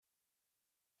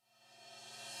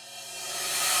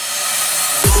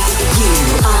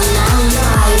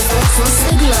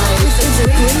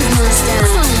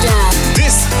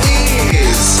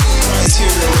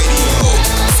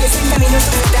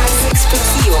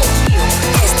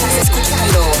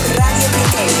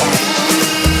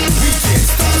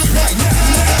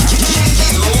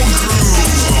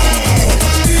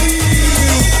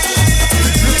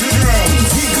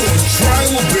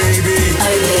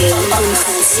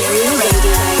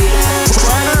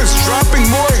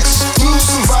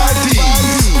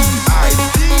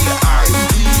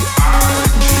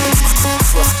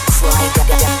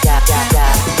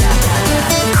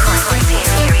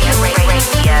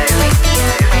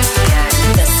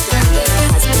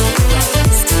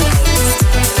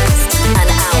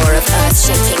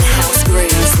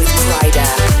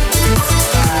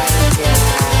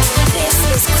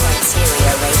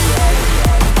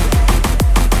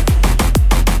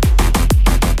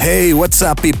What's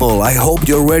up, people? I hope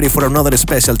you're ready for another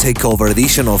special takeover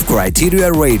edition of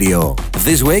Criteria Radio.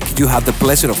 This week, you have the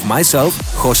pleasure of myself,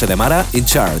 Jose De Mara, in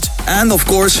charge. And of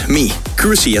course, me,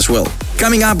 Cruzy as well.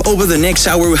 Coming up over the next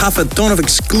hour, we have a ton of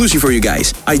exclusive for you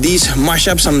guys. IDs,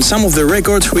 mashups, and some of the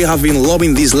records we have been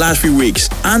loving these last few weeks.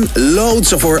 And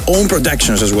loads of our own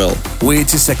productions as well.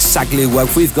 Which is exactly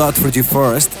what we've got for you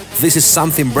first. This is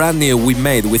something brand new we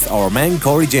made with our man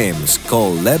Corey James,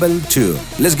 called Level 2.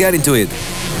 Let's get into it.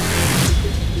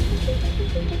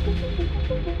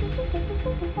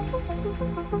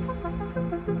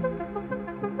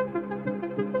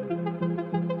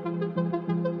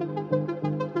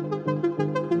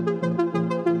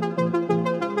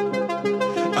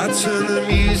 I turn the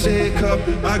music up,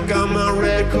 I got my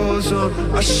records on.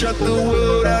 I shut the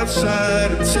world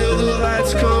outside until the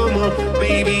lights come on.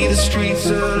 Maybe the streets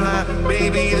are light,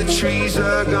 maybe the trees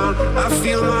are gone. I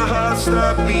feel my heart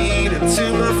start beating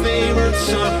to my favorite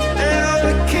song. And all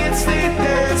the kids, they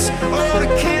dance, all the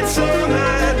kids all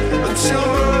night until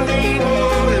morning,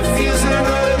 oh, it feels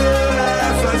another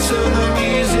life. I turn the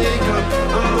music up,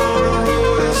 I'm on a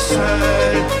road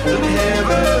aside, and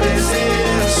heaven is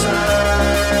inside.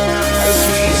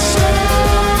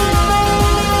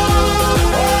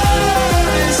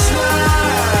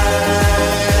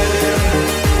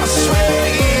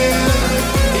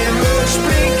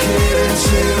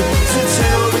 To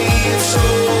tell me it's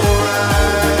alright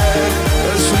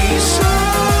as we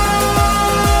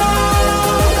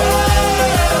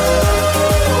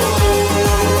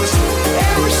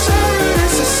every summer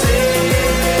is a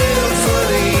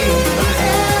symphony, and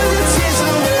every tear's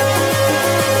a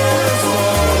waterfall.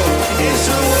 It's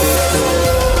a waterfall.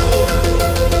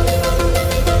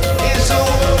 It's a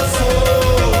waterfall.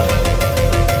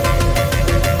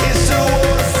 It's a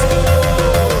waterfall.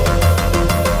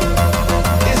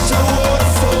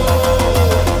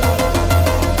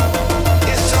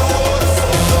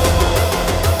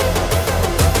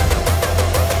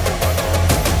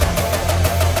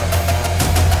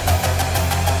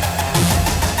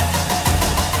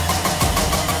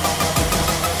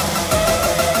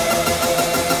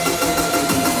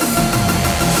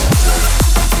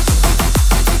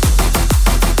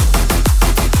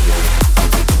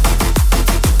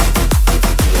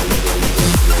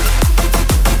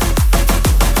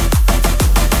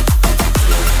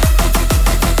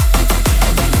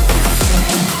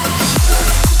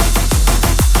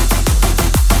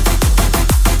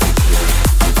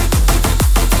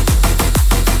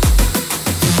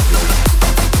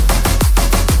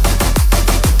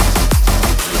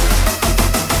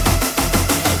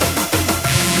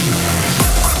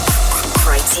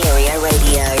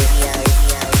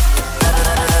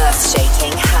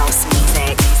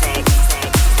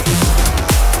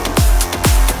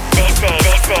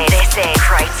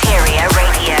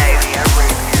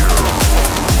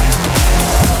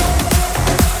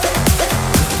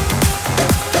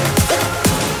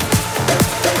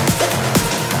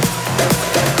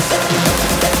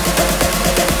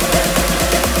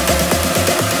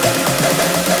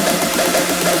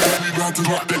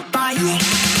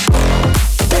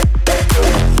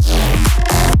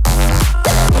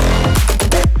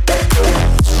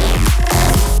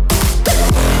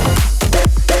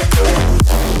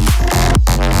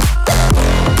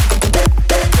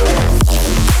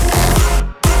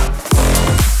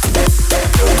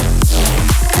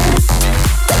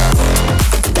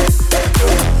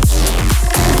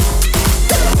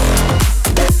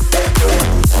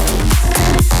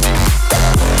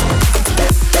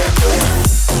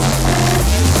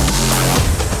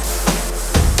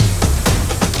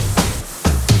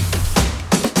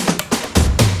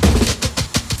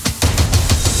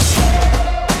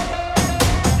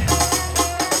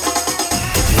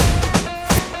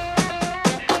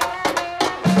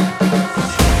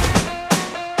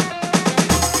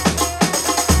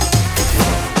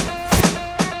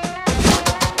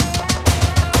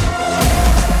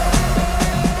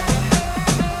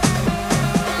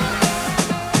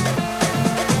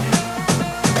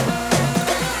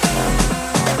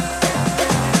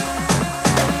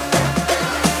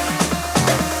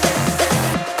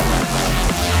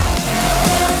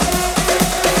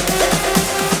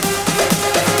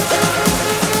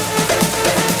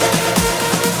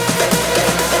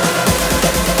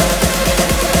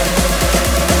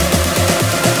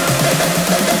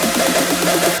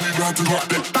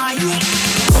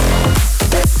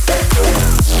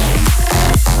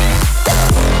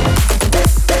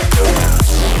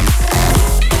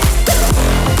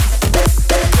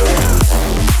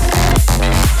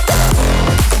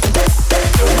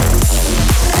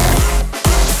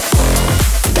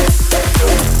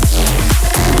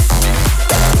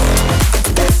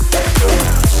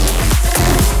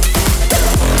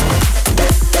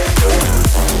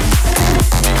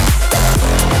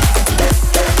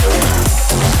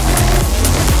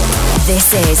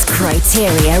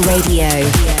 Kryteria Radio.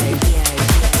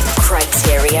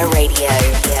 Kryteria Radio.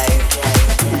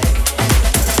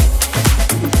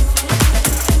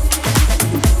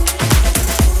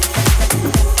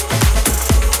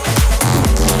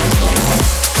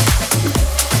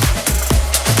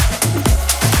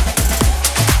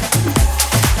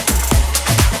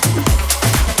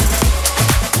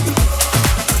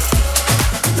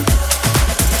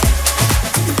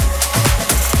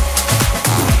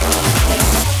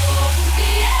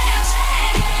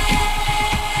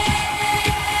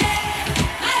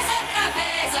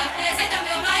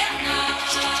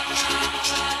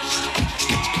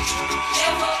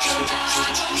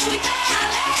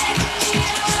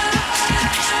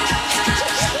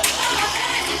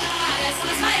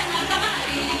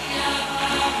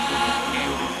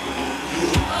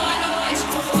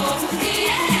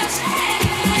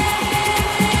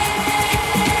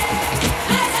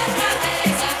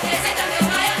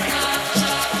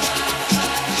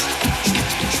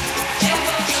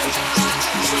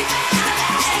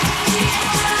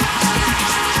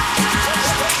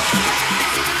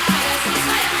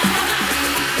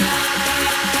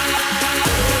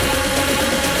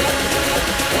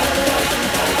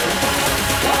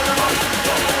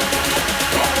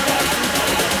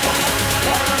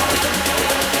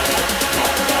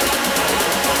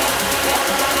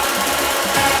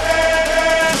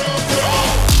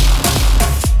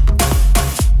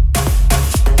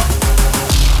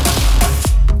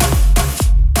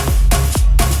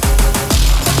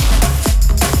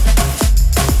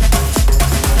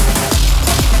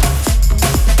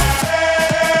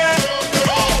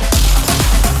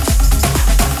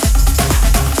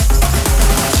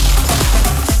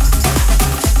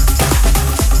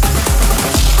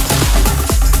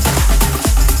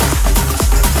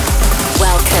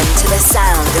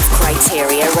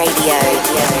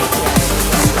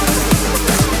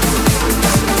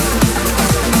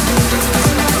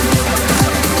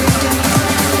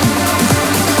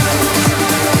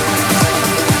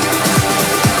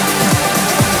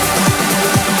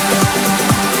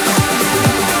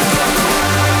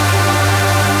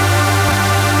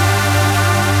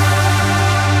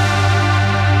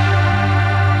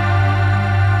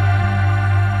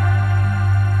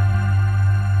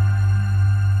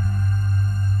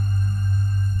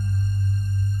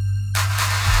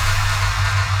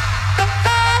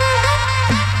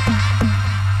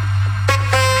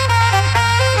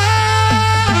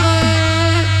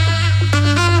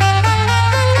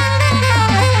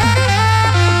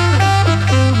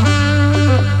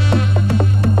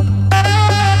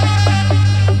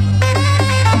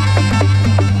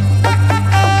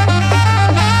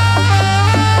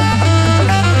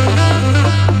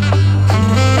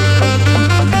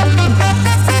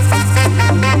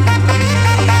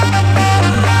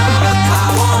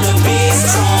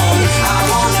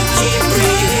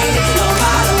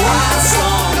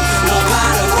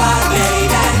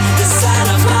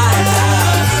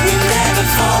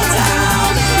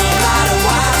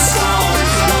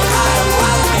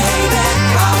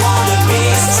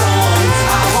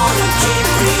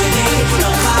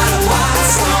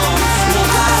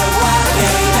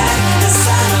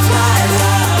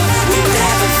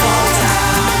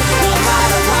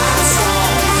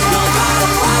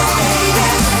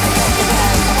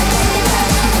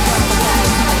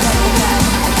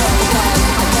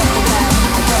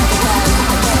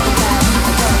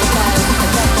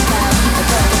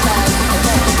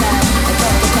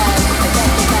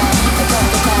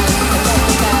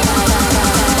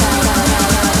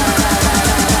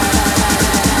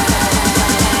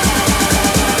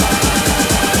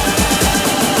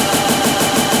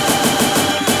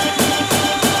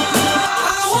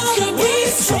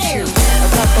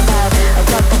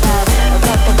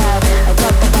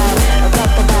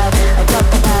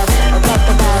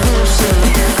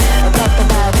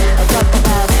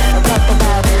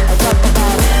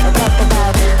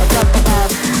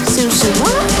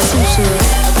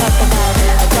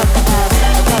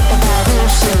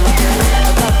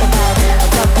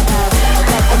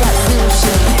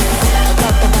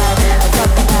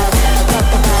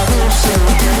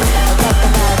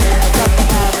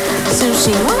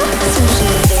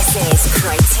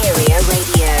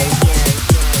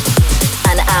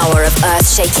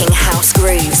 Shaking house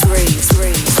grooves.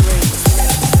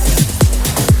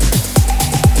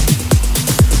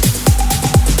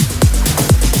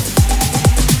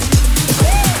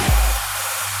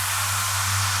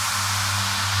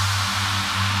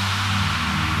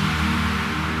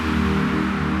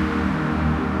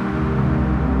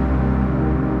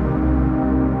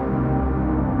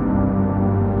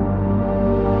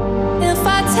 If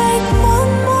I take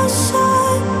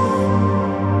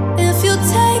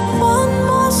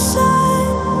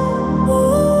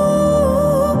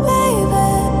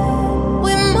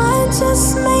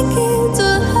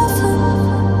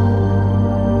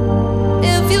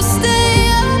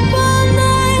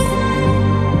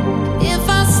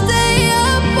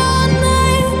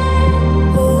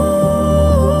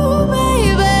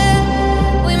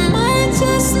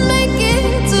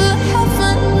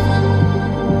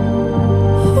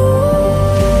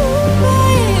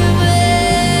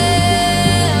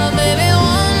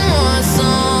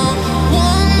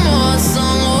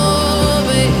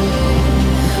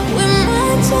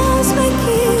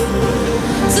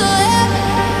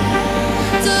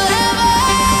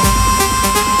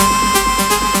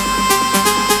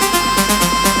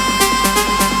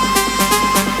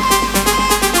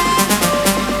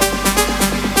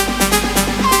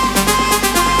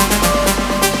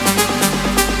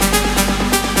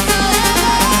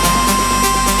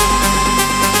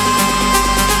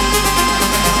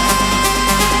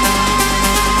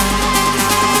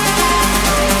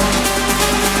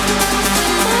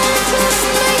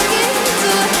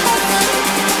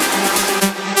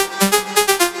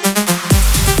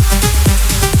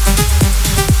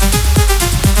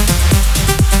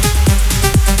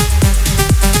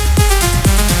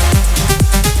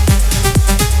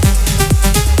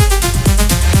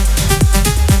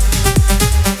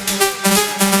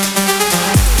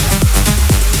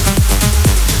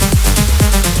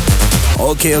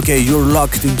Okay, you're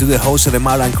locked into the Jose de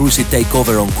Mara and Cruzy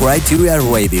takeover on Criteria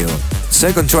Radio.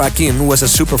 Second track in was a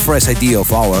super fresh idea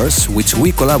of ours, which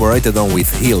we collaborated on with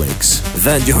Helix.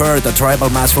 Then you heard a Tribal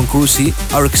Mass from Cruzy,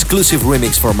 our exclusive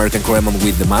remix for American Cremon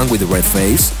with The Man with the Red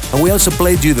Face, and we also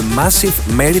played you the massive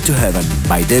Made It to Heaven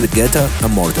by David Guetta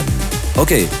and Morten.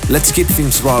 Okay, let's keep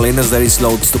things rolling as there is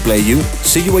loads to play you.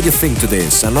 See what you think to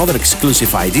this, another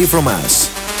exclusive ID from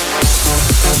us.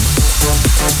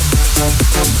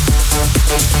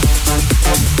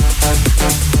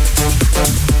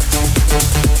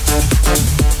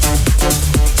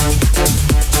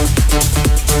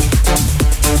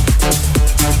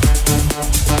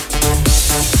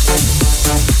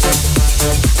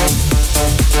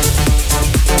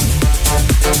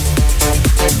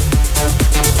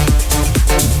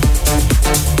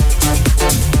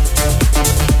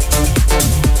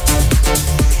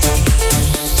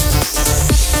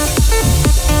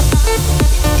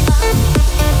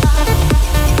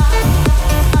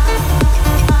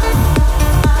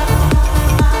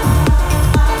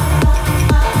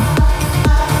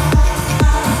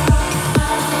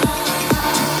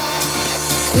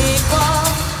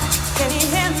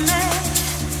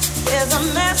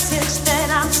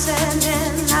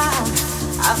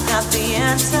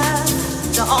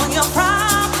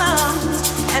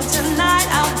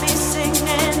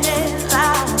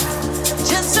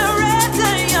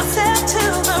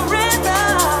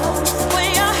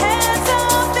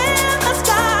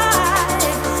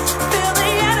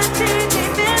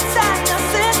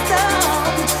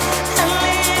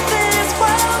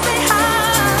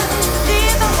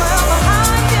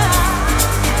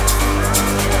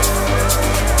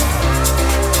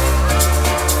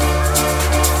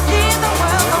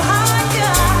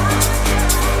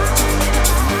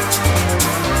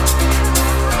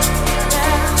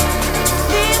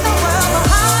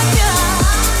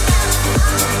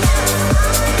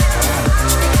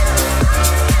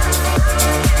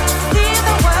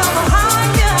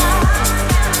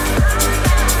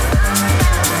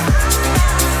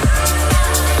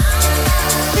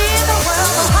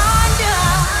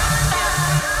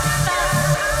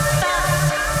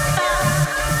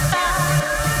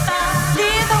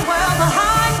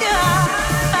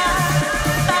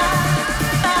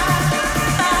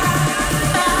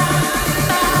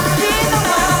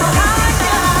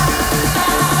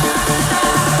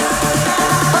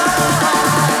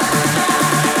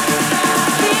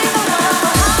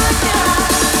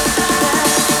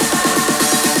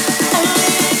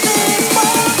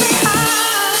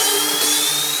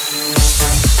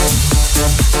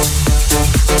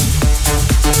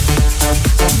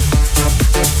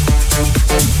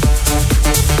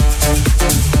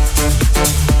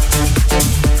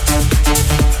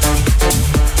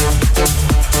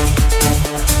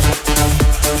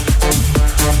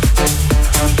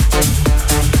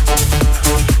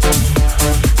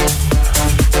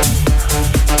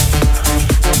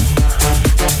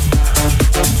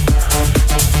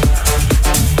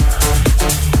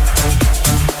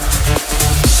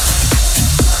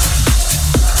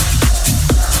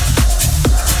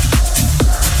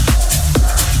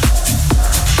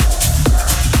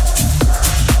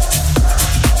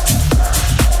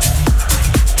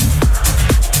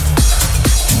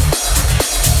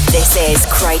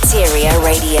 Criteria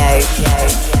Radio.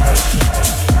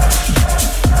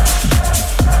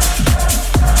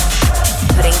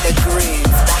 Putting the groove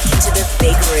back into the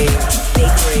big room,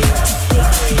 big room, big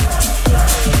room, big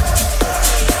room.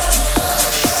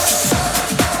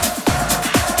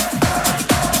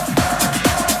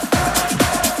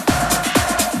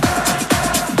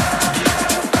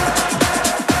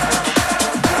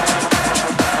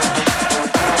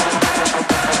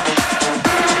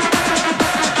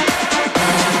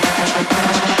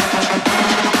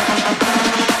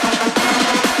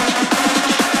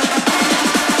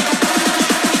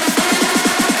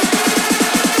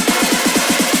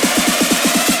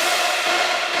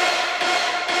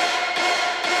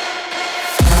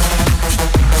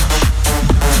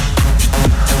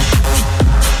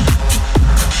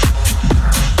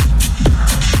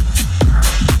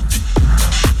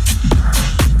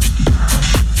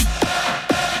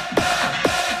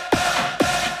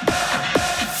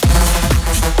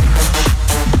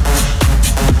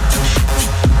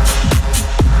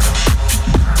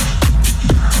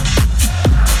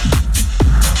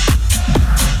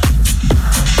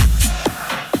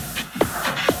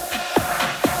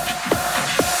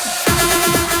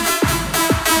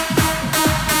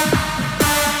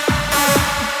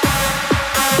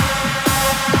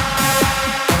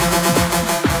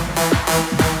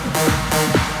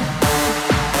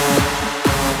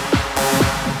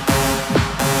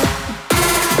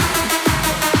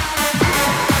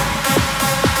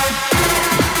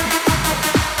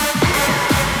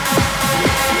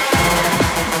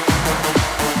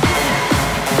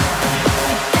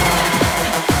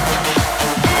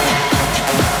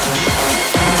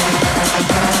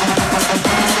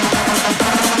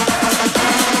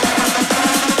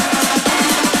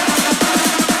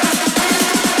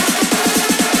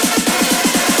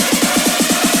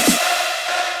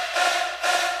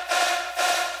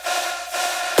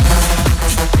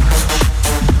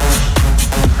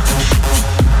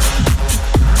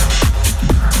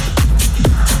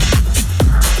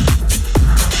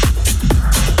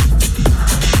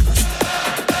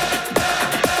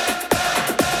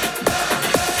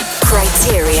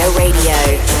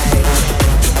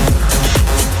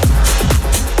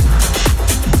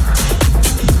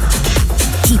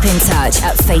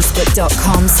 at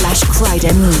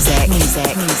facebook.com/Kryder Music.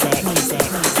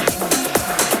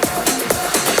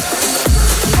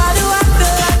 Why do I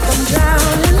feel like I'm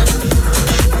drowning?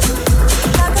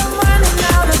 Like I'm running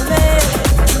out of air.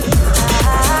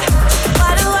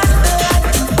 Why do I feel like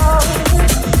I'm falling?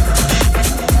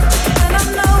 When I'm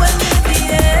nowhere near the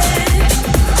edge.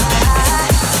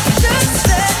 Just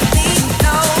let me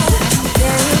know.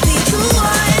 Can you be the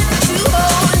one to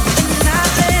hold and not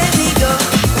let me go?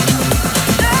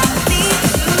 I need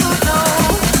to know.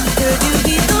 Could you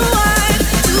be the one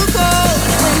to go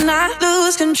when I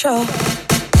lose control?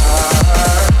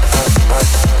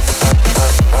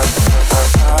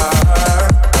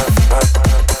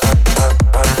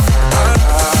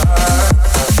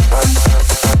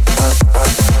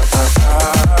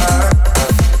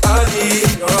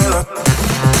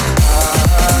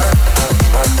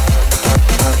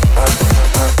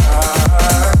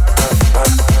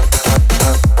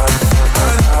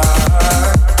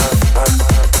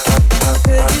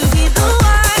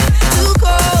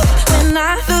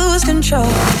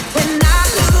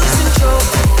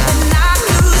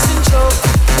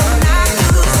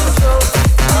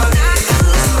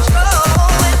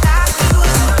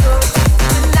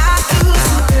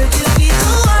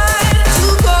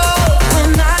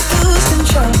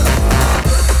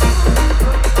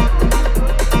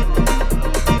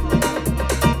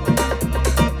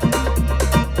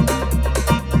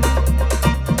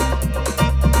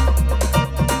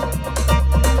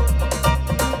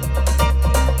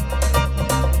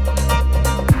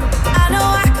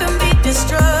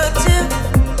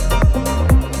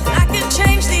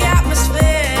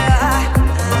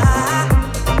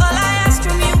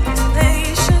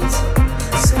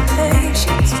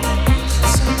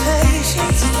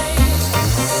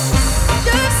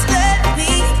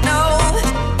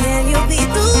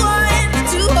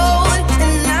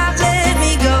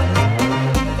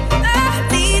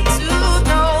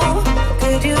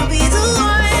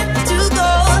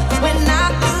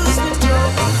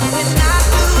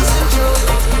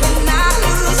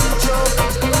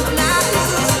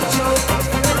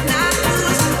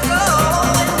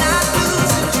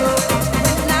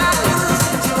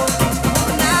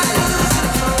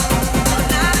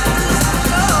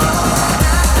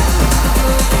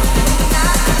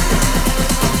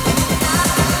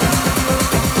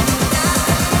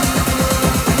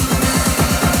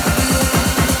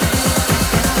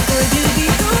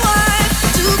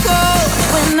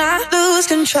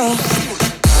 Control.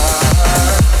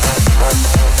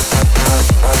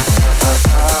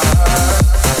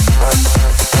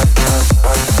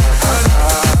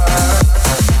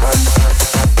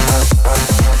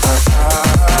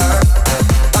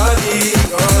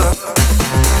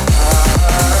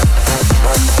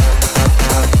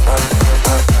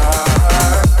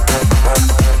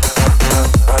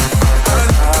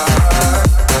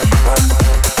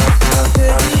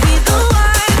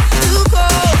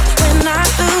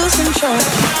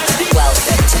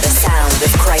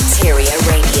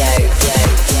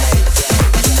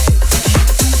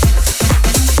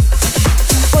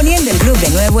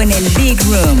 En el Big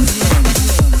Room.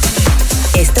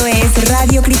 Esto es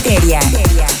Radio Criteria.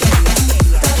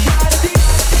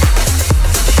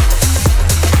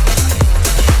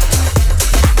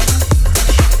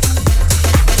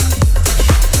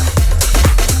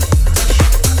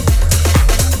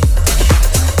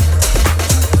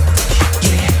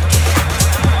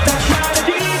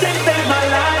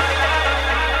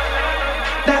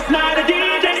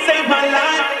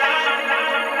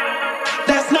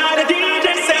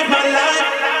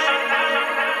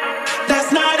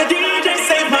 That's not a DJ,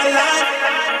 save my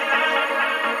life.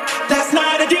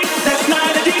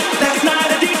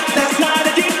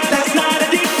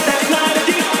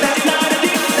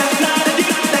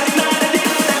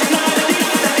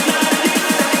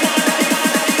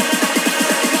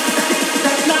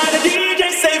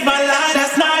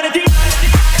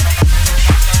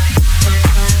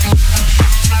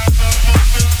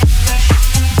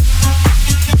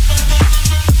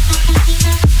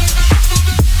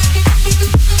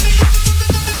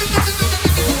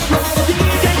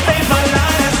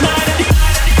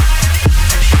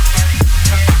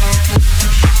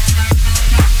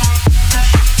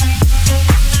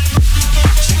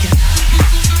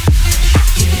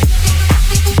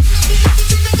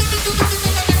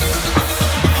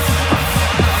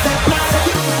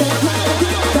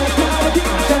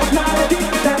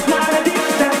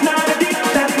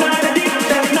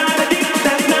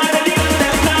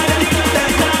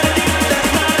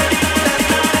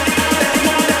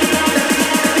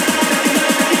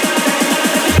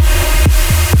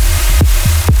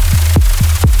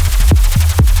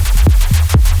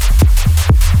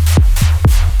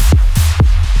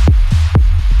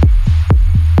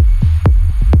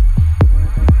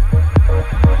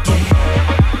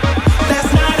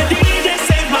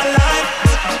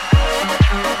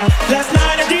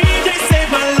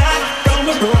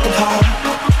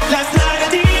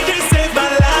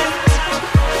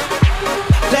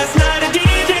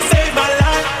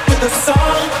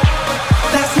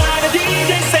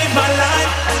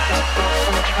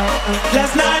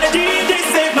 Last night a DJ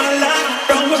saved my life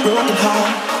from a broken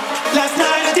heart. Last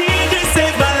night a DJ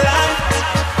saved my life.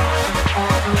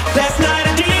 Last night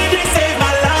a DJ saved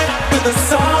my life with a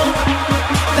song.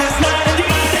 Last night a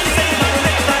DJ saved my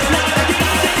life. Last night a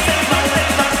DJ saved my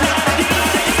life. Last night a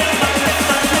DJ saved my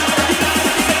life. Last night a DJ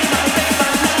saved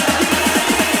my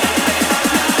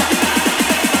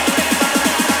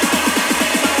life.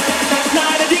 Last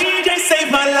night a DJ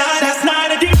saved my life. Last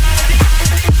night a DJ.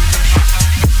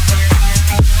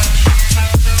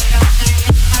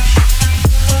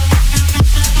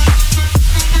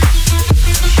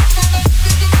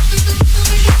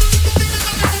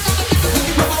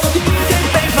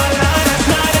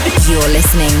 You're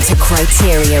listening to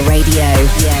Criteria Radio.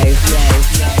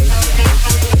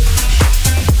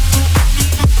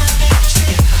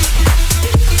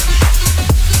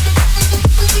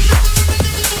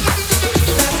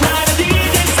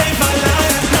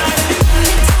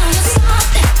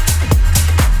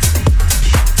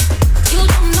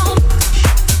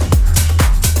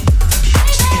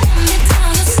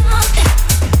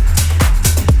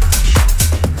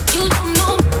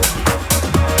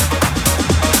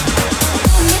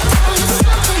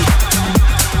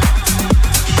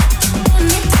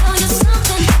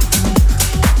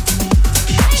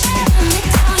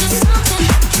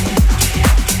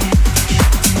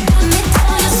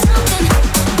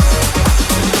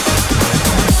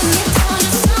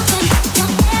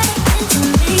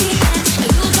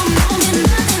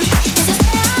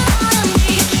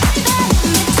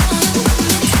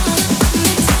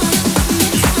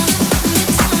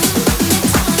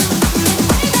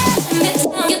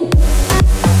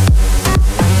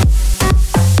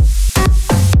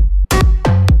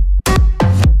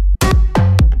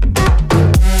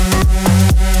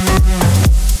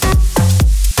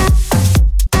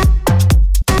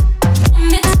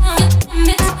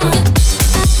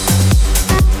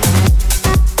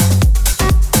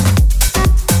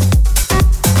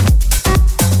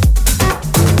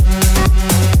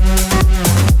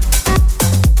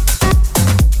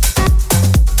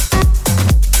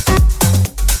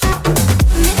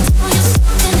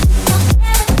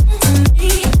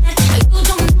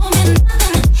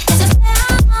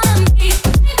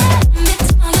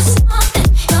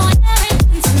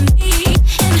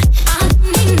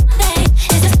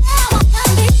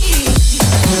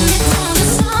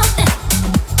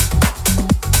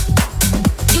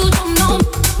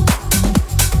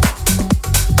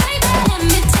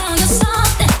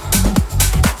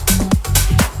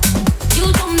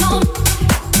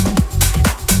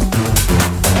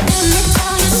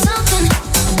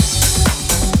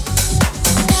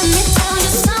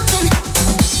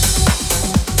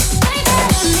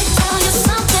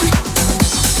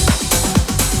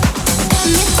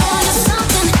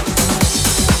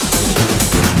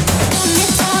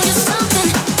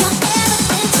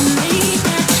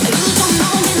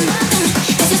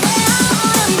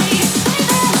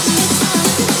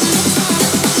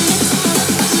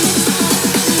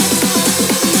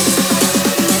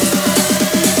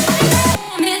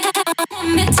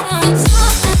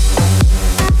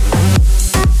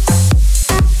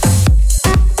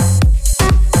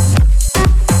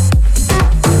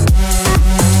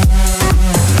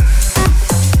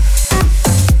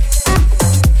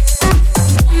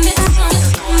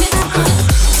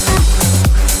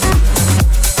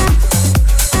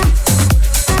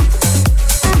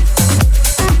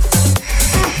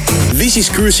 This is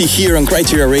Cruzy here on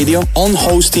Criteria Radio on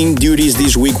hosting duties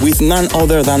this week with none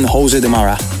other than Jose De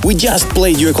Mara. We just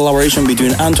played your collaboration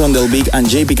between Antoine Delbig and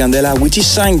JP Candela, which is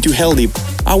signed to Helldeep.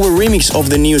 Our remix of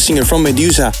the new singer from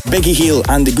Medusa, Becky Hill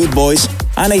and the Good Boys,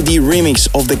 an ID remix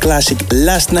of the classic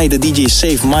Last Night the DJ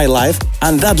Saved My Life,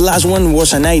 and that last one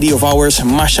was an ID of ours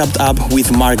mashed up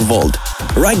with Mark Volt.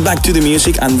 Right back to the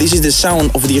music, and this is the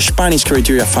sound of the Spanish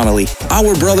Criteria family.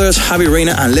 Our brothers Javi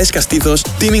Reina and Les Castizos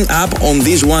teaming up on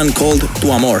this one called Tu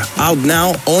Amor, out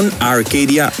now on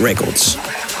Arcadia Records.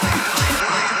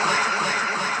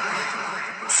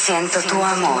 Siento tu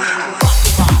amor.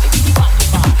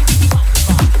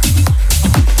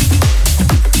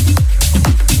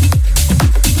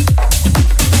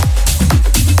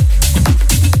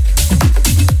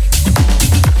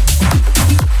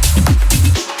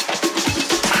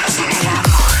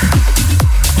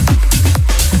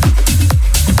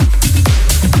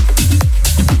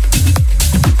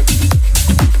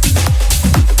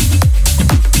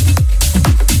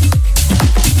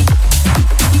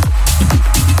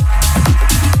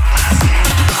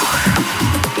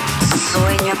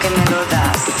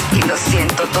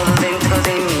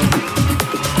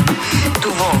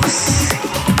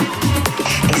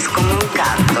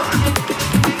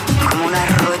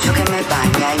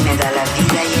 acompaña y me da la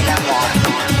vida y el amor.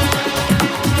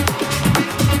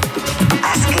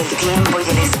 Haz que el tiempo y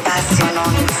el espacio no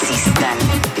insistan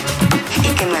y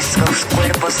que nuestros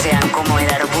cuerpos sean como el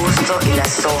arbusto y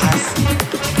las hojas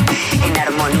en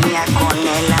armonía con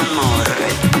el amor.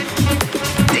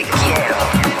 Te quiero.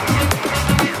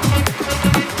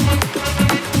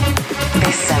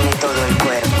 Bésame todo el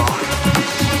cuerpo.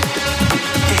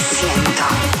 Te siento.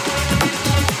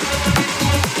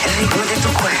 El ritmo de tu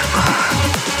cuerpo.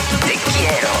 Te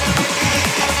quiero.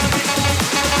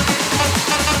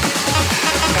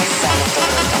 Bésame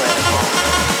todo el cuerpo.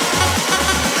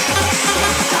 Te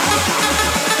siento.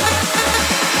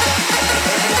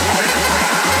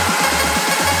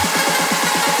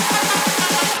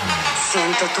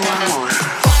 Siento tu amor.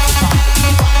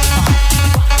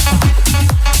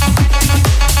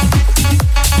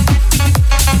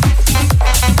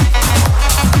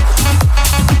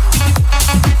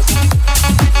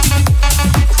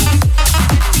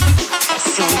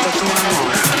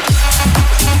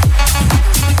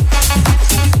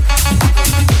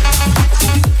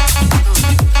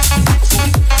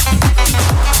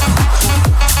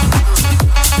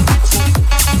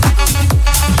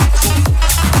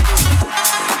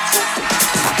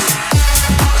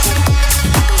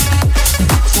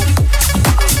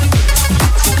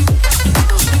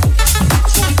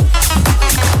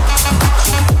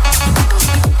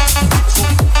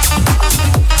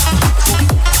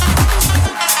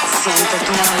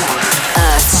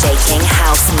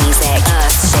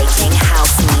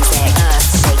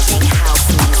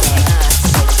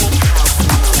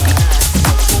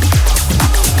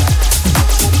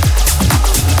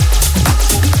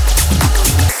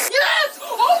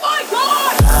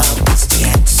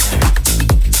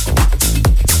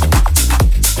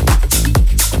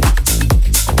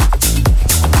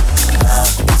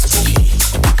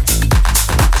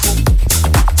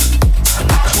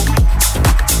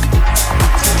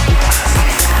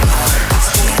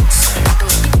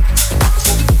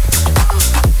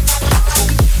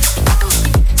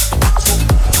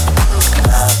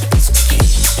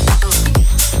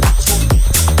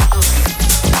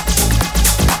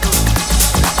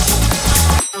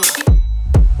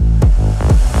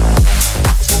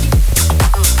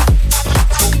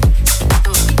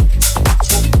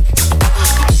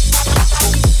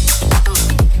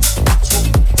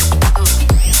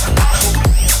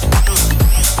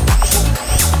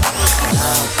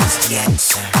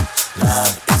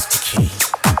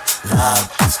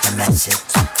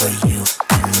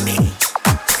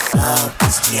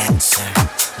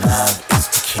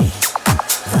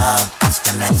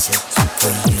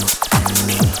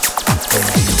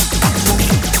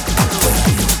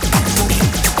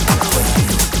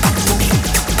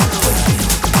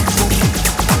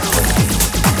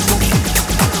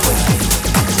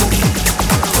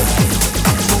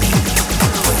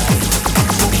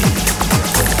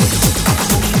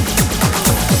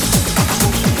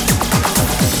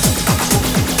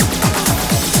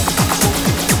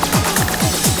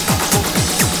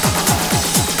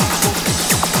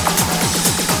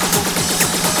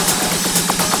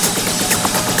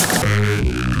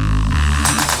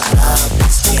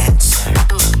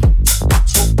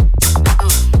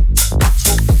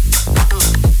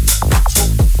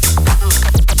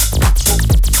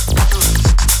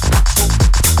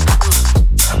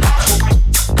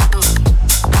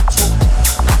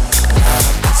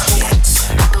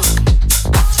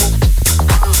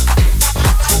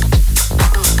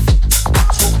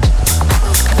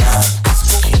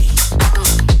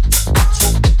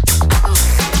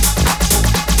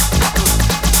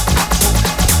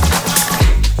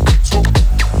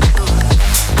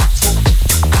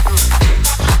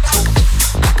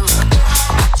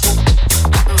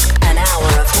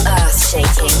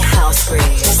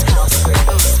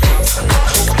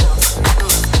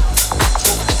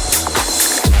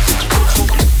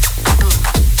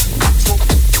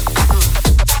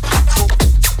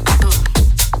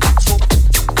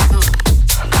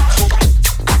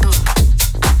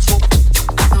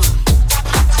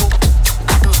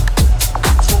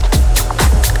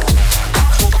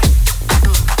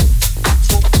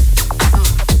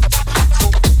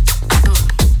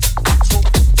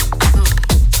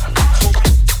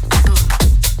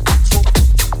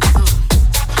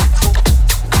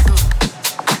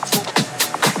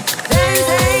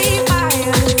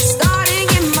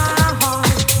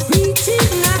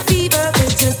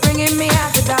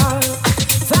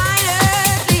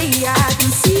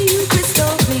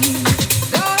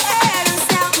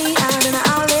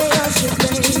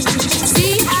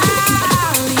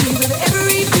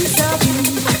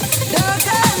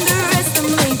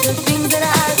 Things that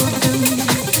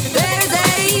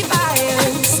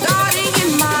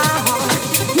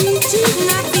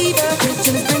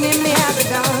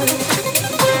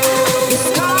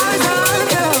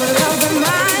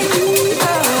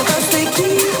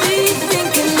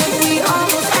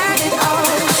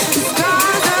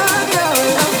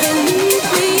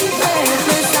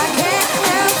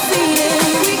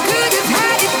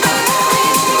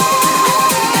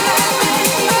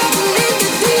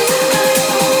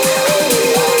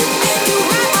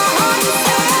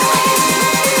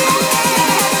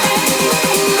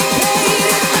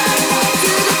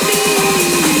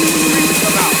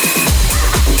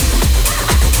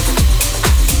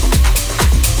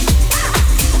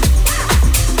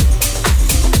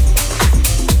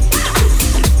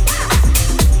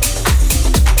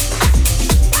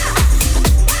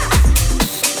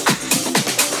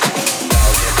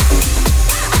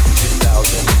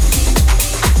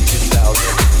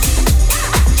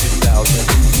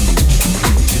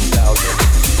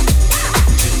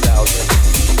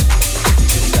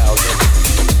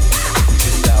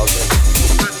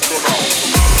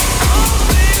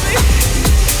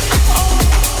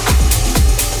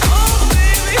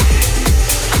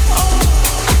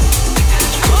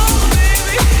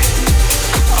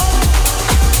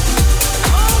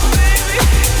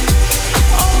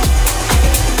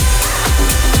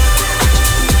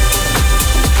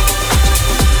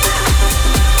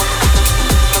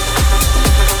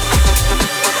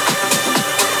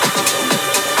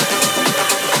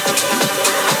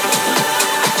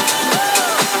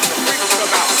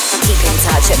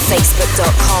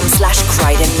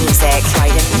facebook.com/Krydermusic. Krydermusic.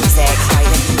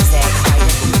 Krydermusic.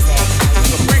 Krydermusic.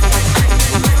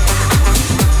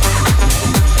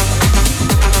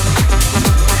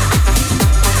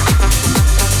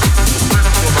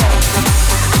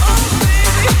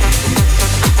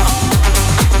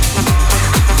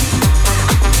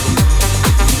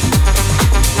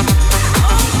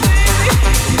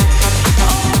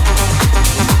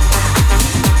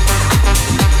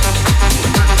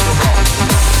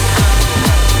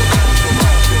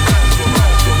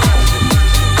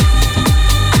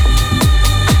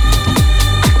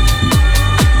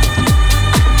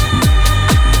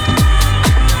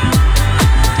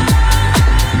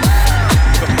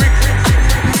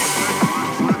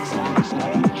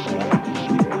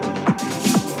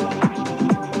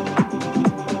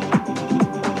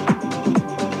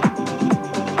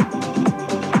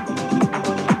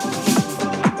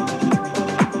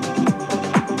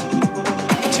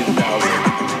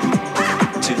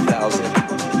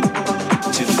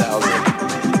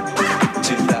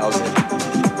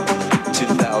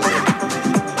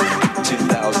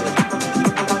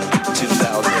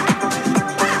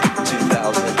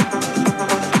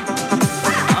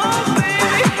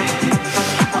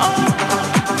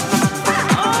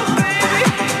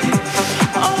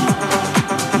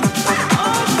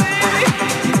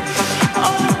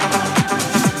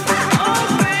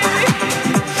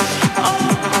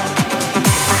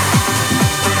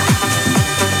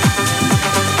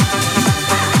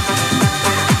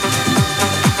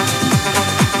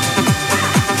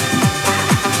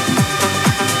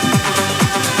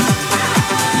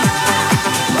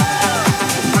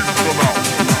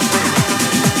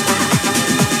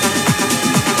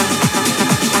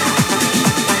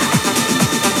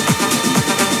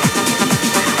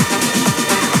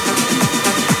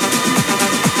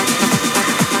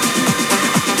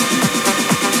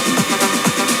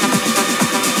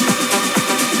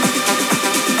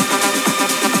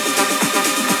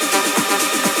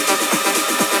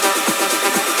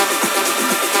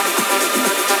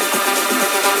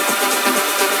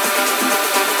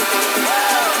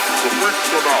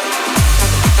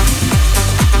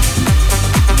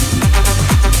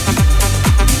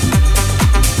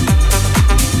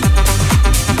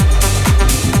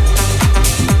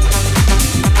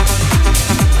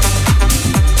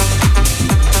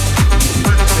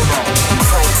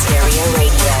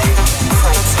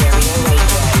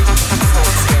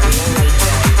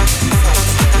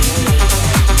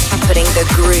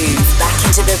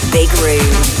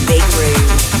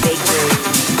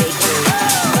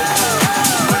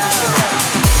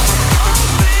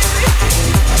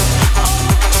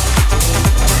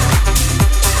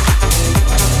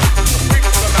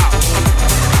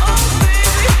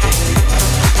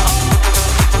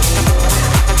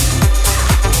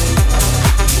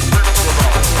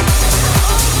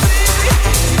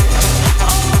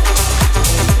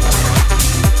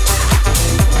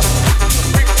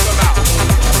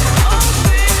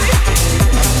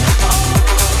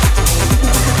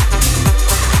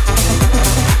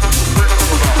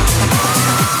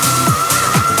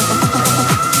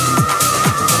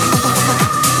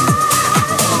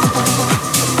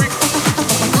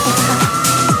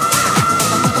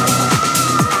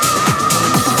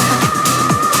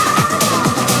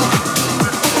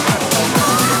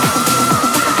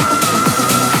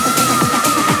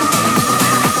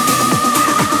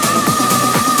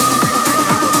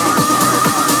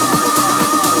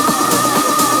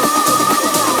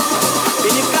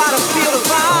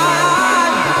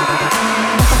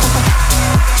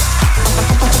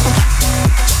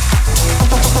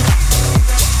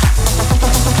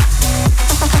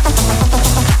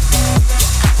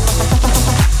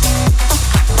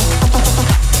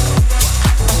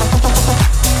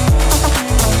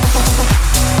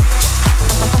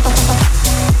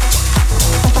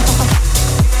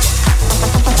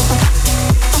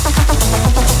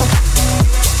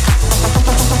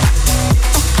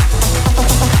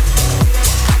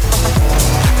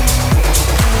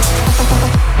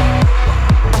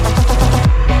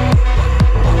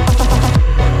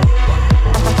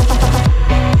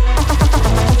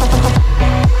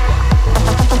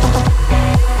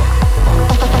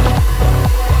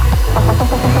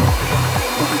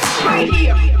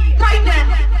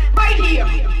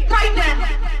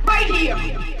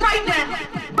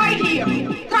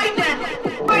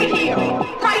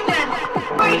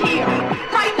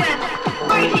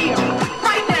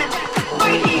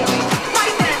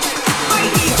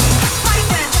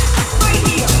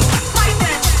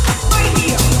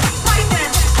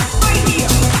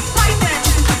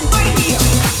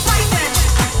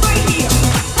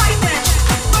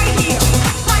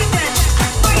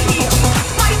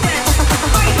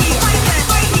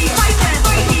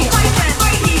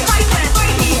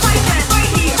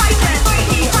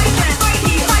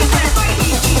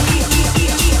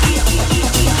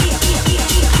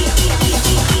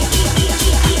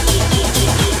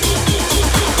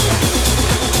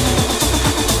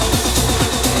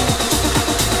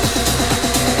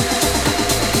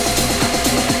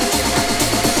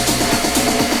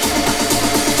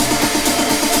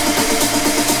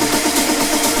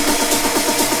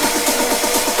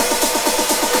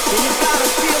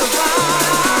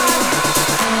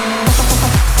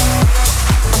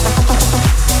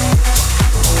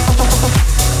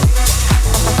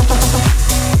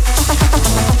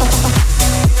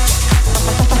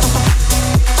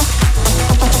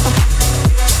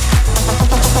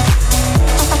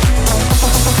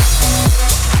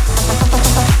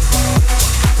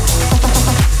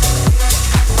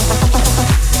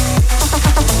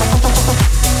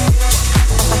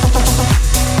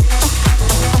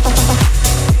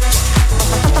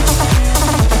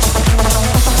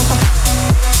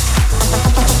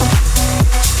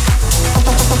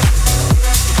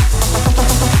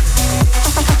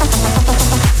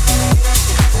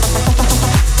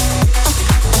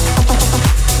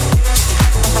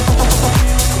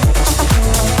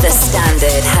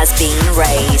 Dean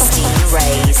Rays, Dean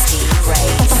Rays, Dean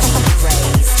Rays, Dean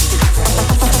Rays.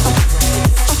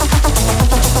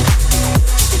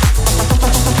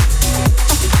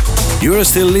 You're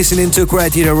still listening to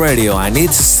Criteria Radio, and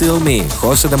it's still me,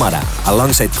 Jose De Mara,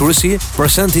 alongside Cruzy,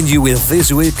 presenting you with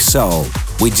this week's show.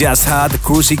 We just had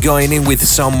Cruzy going in with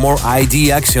some more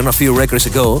ID action a few records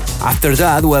ago. After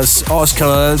that was Oscar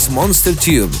L's Monster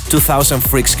Tube, 2000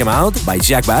 Freaks came out by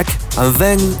Jack Back, and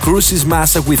then Cruzy's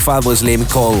mashup with Fatboy Slim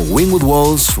called Wingwood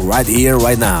Walls right here,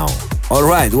 right now.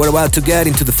 Alright, we're about to get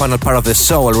into the final part of the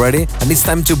show already, and it's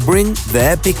time to bring the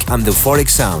epic and the euphoric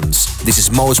sounds. This is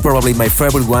most probably my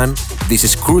favorite one. This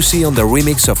is Cruzy on the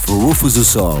remix of Rufus Du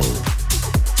Sol.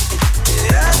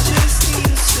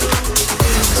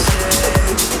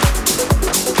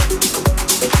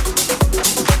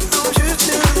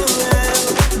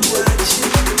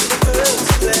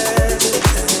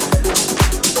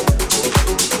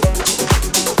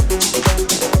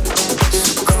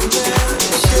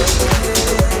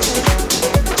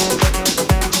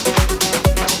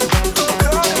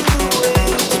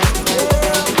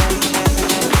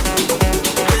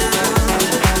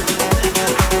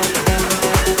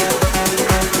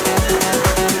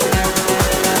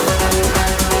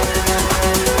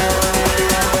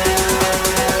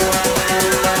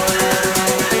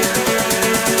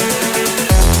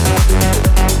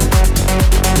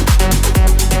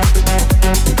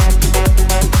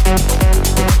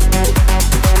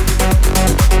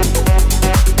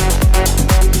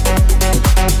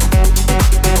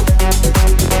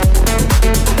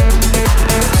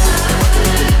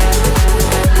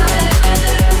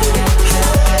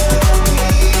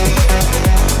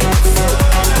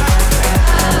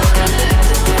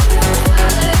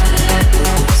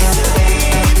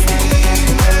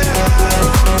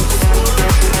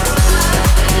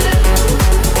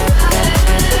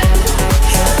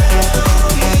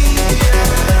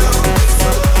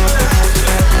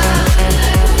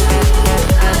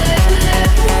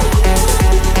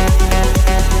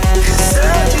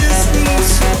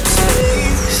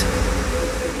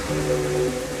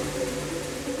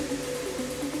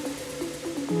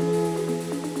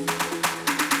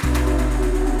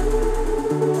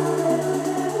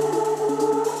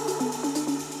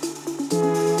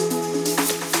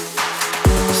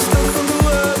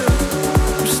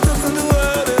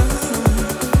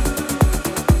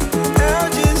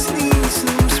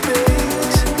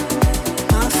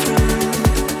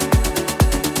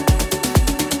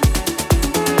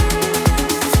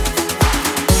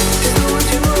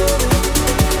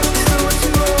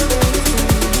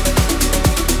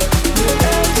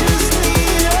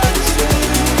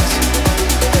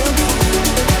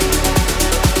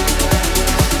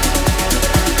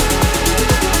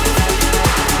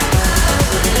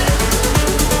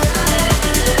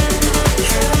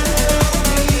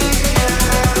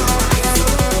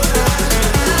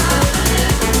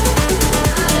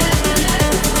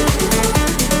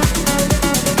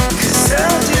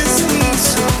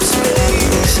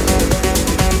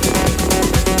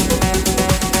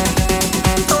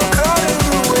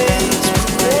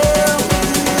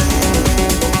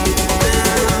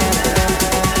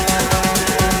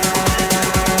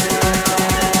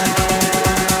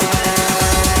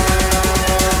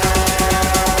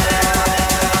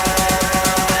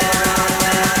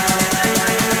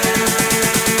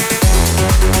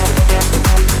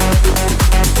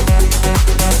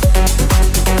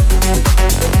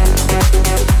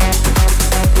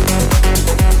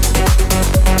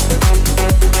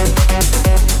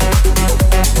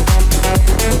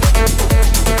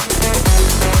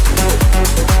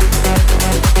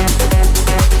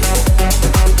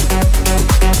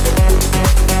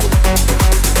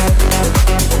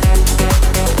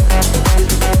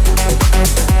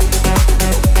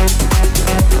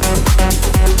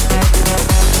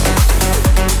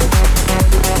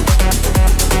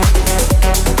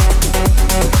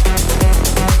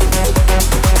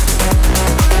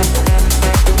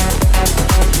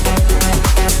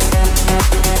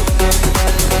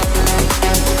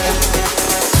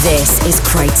 This is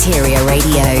Criteria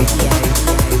Radio.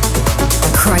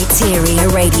 Criteria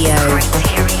Radio.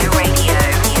 Criteria Radio.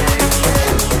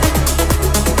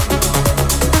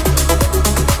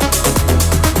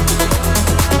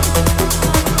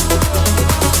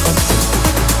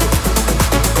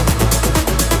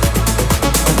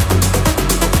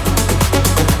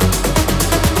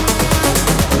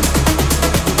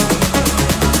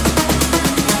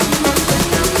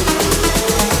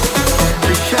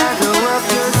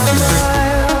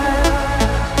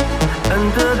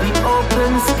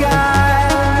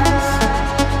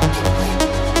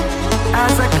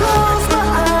 As I close my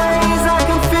eyes, I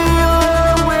can feel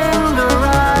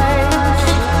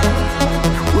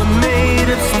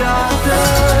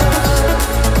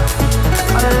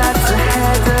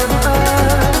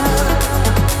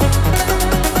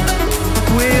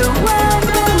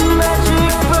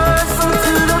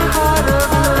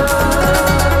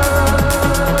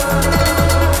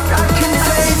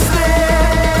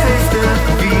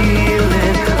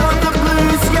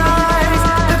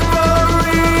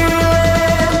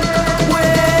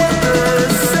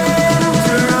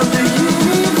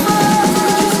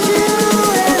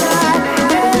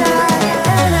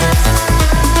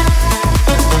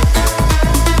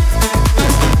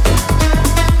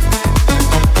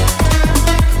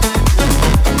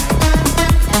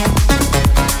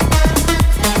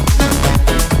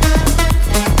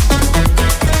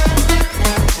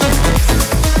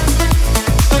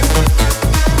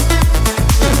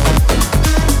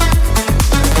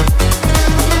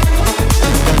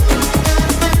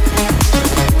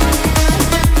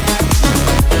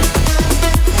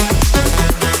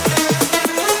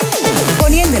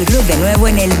nuevo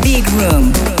en el Big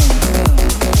Room.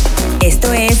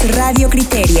 Esto es Radio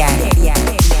Criteria.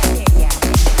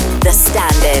 The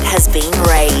standard has been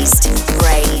raised,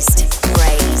 raised,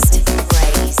 raised,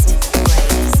 raised,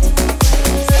 raised.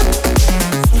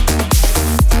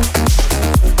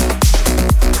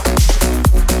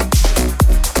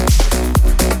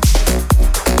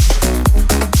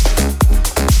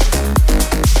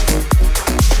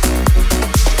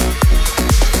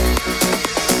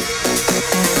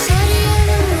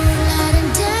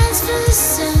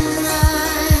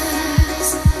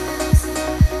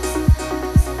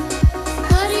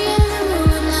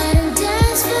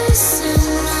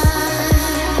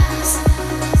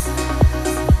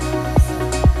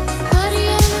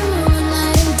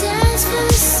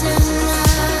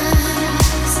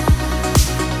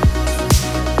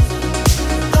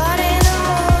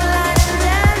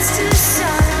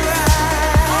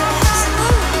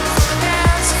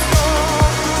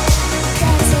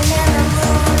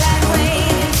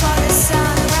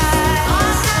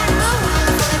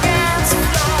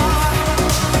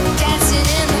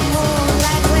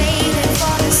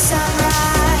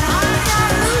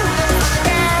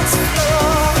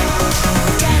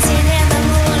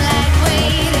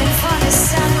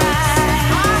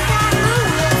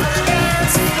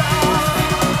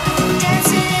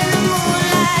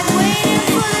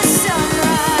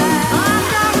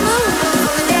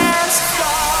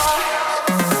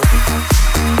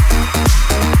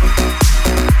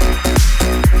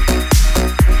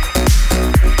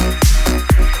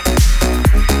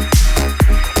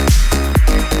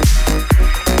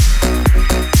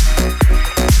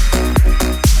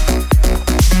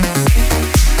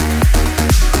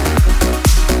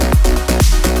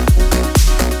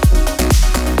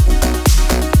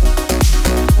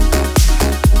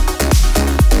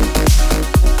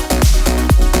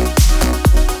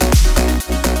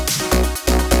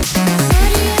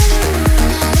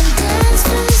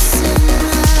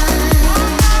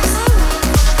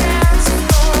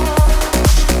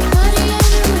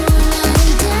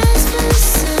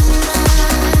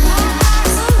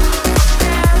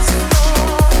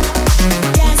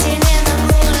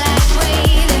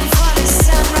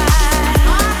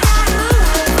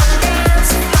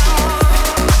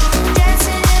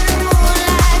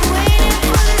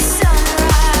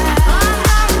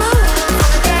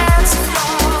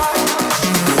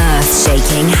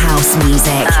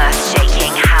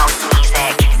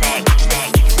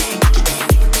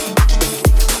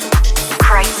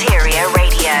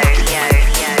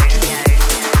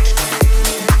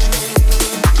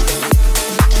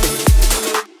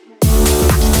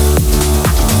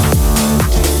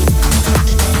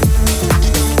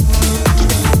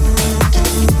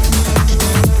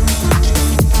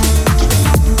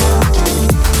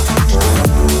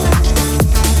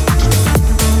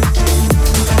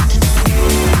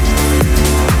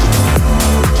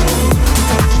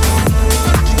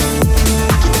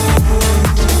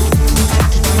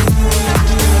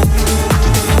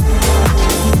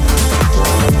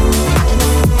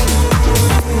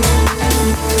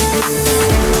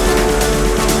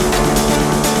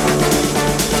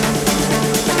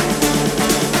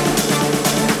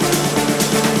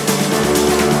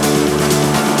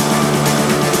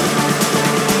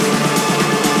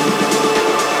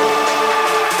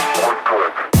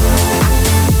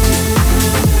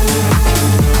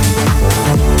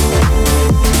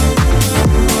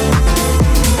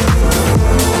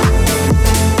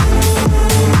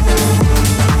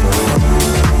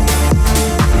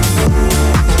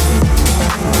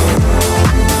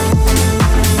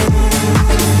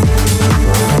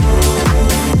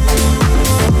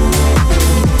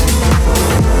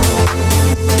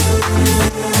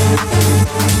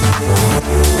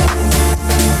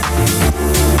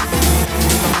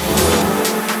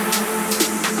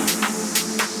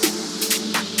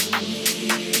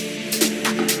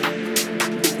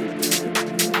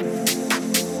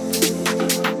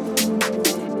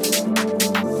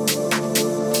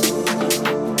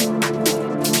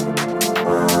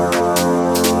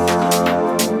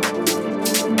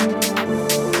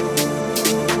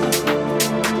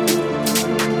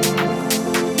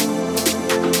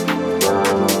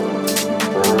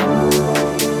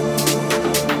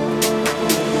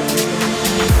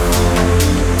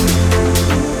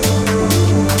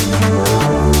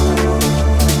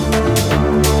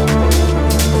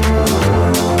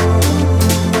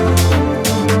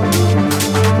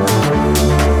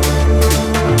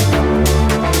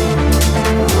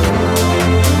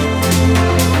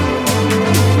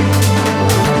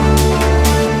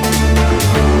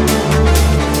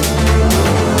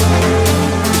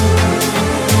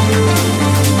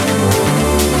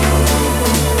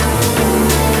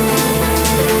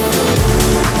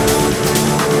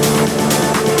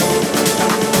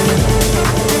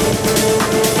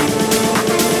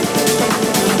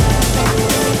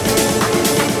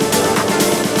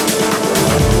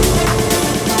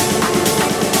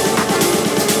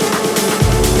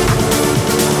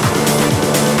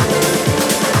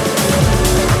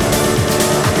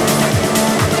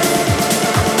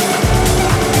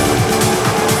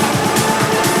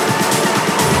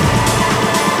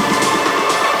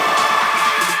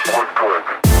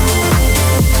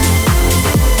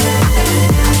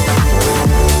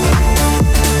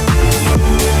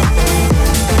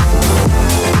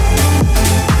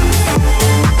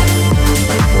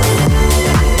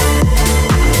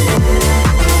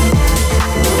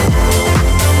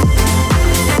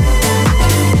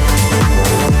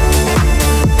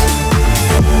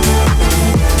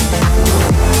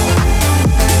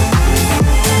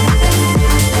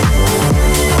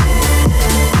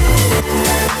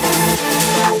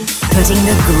 Getting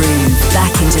the groove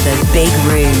back into the big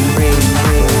room.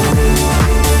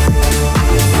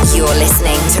 You're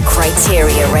listening to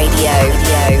Criteria Radio.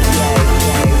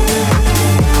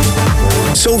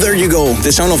 So there you go,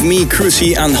 the sound of me,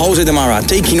 Cruzy, and Jose Demara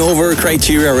taking over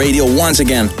Criteria Radio once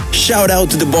again. Shout out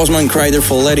to the Bossman Crider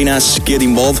for letting us get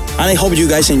involved, and I hope you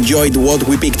guys enjoyed what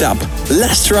we picked up.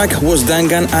 Last track was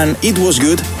Duncan, and it was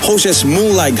good. Jose's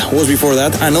Moonlight was before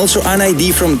that, and also an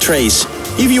ID from Trace.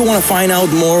 If you want to find out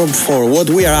more for what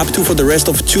we are up to for the rest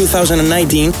of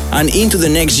 2019 and into the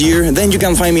next year, then you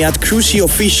can find me at Cruzy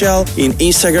Official in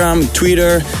Instagram,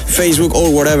 Twitter, Facebook,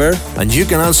 or whatever. And you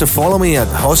can also follow me at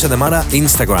Jose Demara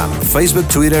Instagram,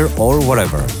 Facebook, Twitter, or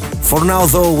whatever. For now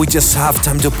though, we just have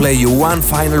time to play you one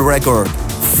final record.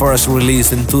 First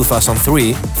released in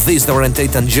 2003, this is Doran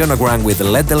Tate and Jonah Grant with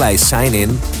Let the Light Shine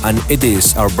In, and it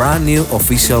is our brand new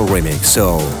official remix.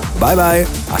 So, bye bye,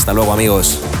 hasta luego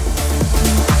amigos.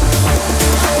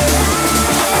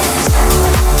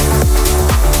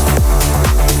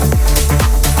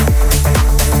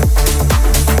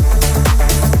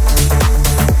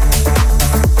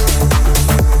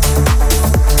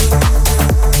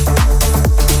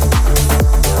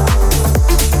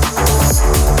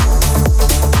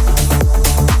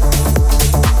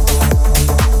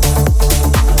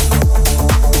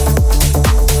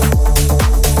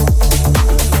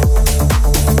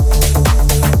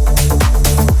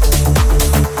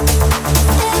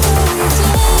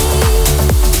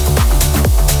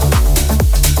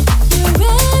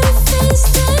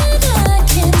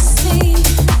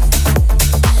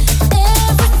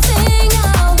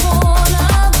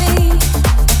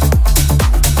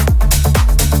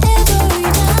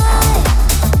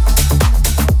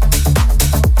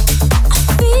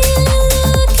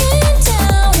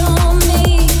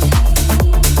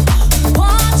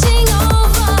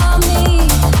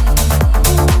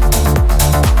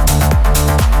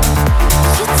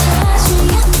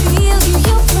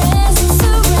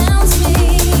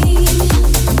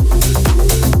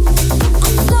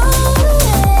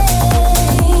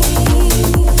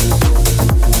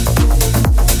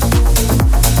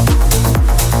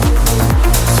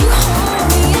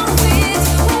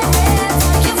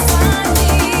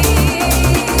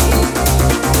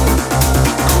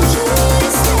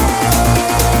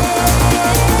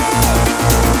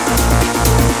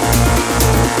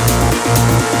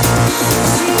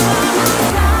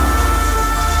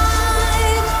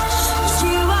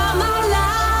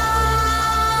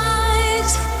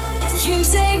 You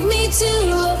take me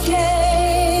to